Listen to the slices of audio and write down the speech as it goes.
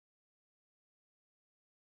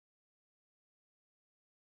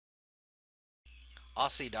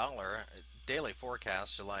Aussie dollar daily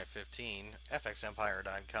forecast July 15,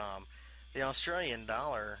 fxempire.com. The Australian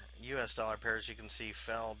dollar US dollar pairs you can see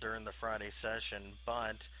fell during the Friday session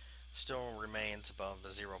but still remains above the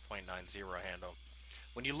 0.90 handle.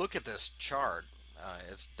 When you look at this chart,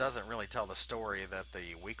 it doesn't really tell the story that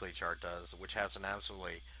the weekly chart does, which has an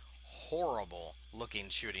absolutely horrible looking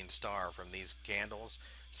shooting star from these candles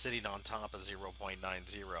sitting on top of 0.90.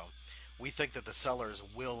 We think that the sellers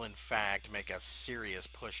will, in fact, make a serious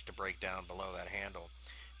push to break down below that handle.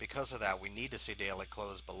 Because of that, we need to see daily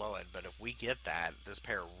close below it. But if we get that, this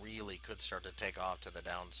pair really could start to take off to the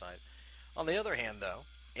downside. On the other hand, though,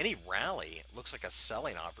 any rally looks like a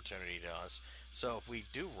selling opportunity to us. So if we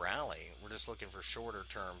do rally, we're just looking for shorter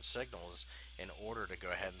term signals in order to go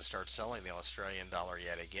ahead and start selling the Australian dollar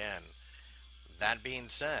yet again. That being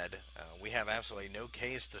said, we have absolutely no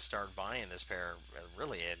case to start buying this pair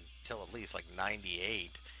really until at least like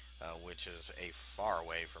 98, which is a far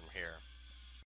away from here.